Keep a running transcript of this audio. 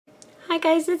Hi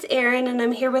guys, it's Erin and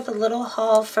I'm here with a little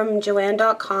haul from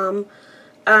Joann.com.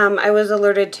 I was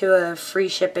alerted to a free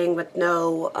shipping with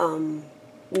no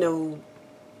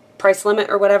price limit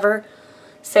or whatever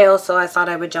sale, so I thought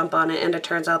I would jump on it, and it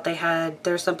turns out they had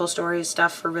their Simple Stories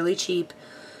stuff for really cheap.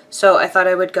 So I thought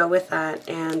I would go with that,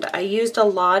 and I used a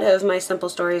lot of my Simple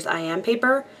Stories IM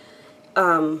paper.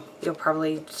 You'll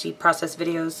probably see process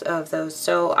videos of those.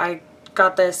 So I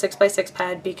got the 6x6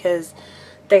 pad because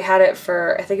they had it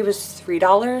for, I think it was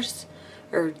 $3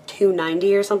 or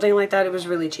 $2.90 or something like that. It was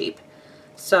really cheap.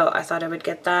 So I thought I would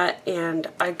get that, and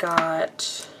I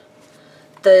got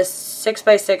the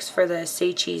 6x6 for the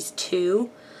Say Cheese 2.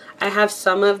 I have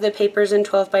some of the papers in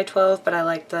 12x12, but I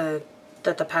like that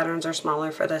the patterns are smaller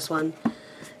for this one.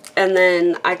 And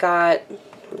then I got,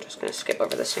 I'm just going to skip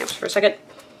over the stamps for a second.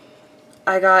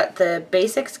 I got the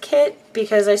Basics kit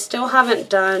because I still haven't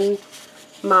done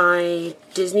my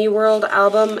Disney World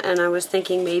album, and I was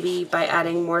thinking maybe by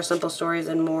adding more Simple Stories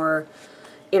and more,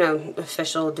 you know,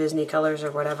 official Disney colors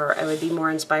or whatever, I would be more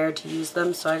inspired to use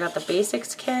them. So I got the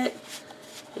Basics kit,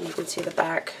 and you can see the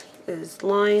back is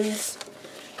lines,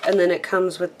 and then it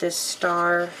comes with this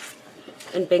star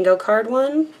and bingo card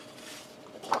one.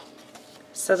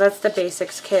 So that's the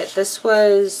Basics kit. This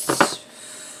was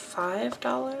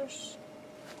 $5?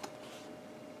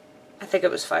 I think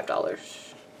it was $5.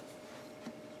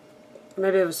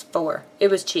 Maybe it was $4.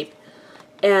 It was cheap.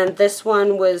 And this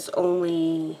one was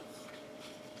only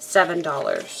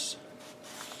 $7.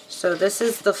 So this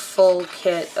is the full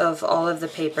kit of all of the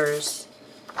papers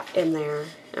in there.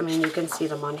 I mean, you can see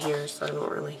them on here, so I don't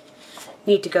really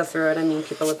need to go through it. I mean,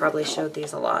 people have probably showed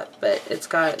these a lot, but it's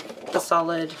got the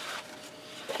solid,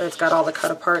 it's got all the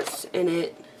cut-aparts in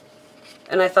it.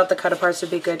 And I thought the cut-aparts would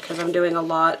be good because I'm doing a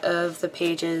lot of the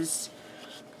pages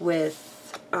with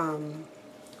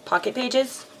pocket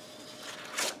pages.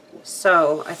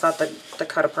 So I thought that the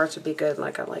cut-aparts would be good,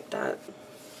 like I like that.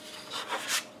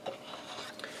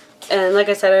 And like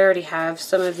I said, I already have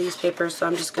some of these papers, so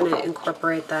I'm just going to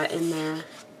incorporate that in there.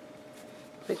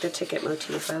 Like the ticket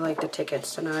motif. I like the tickets,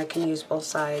 so now I can use both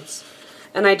sides.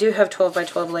 And I do have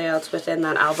 12x12 layouts within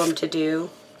that album to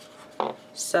do.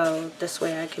 So this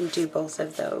way I can do both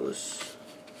of those.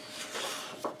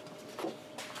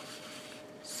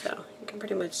 So you can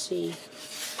pretty much see.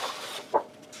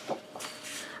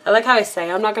 I like how I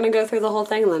say I'm not going to go through the whole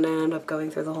thing, and then I end up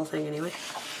going through the whole thing anyway.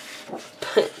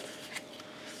 But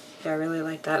yeah, I really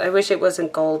like that. I wish it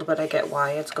wasn't gold, but I get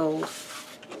why it's gold.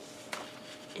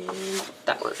 And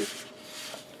that one.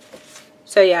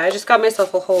 So yeah, I just got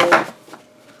myself a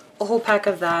whole pack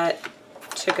of that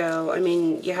to go. I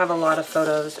mean, you have a lot of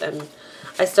photos, and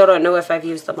I still don't know if I've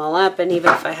used them all up, and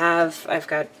even if I have, I've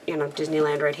got, you know,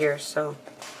 Disneyland right here, so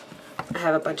I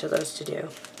have a bunch of those to do.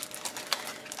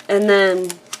 And then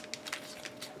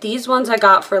these ones I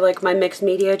got for like my mixed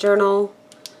media journal,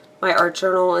 my art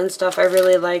journal and stuff. I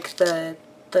really like the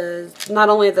not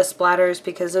only the splatters,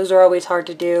 because those are always hard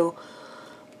to do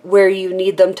where you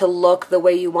need them to look the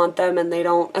way you want them and they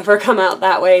don't ever come out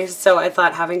that way, so I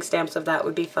thought having stamps of that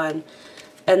would be fun.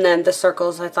 And then the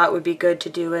circles I thought would be good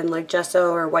to do in like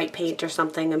gesso or white paint or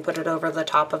something and put it over the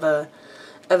top of a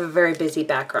very busy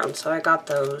background, so I got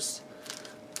those.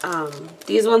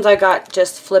 These ones I got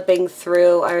just flipping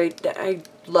through. I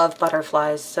love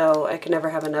butterflies, so I can never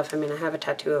have enough. I mean, I have a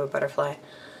tattoo of a butterfly,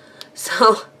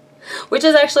 so, which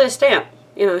is actually a stamp.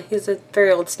 You know, he's a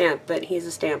very old stamp, but he's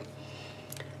a stamp.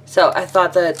 So I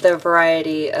thought that the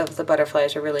variety of the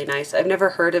butterflies are really nice. I've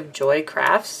never heard of Joy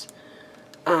Crafts.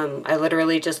 I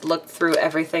literally just looked through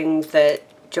everything that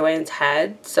Joann's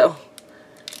had, so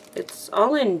it's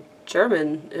all in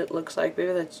German, it looks like.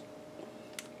 Maybe that's,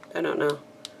 I don't know.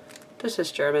 This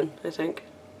is German, I think.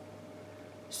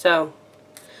 So,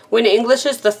 when English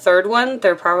is the third one,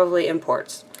 they're probably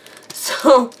imports.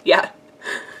 So, yeah.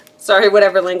 Sorry,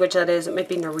 whatever language that is. It might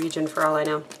be Norwegian for all I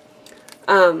know.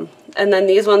 And then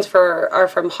these ones are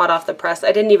from Hot Off the Press.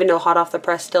 I didn't even know Hot Off the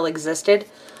Press still existed,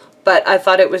 but I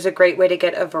thought it was a great way to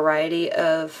get a variety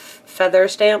of feather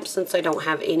stamps since I don't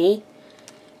have any.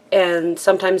 And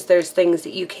sometimes there's things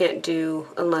that you can't do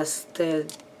unless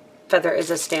the feather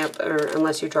is a stamp or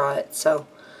unless you draw it, so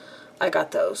I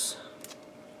got those.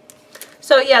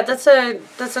 So yeah, that's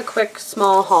a quick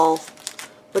small haul,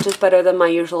 which is better than my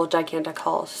usual gigantic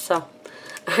hauls. So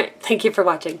alright, thank you for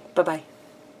watching. Bye bye.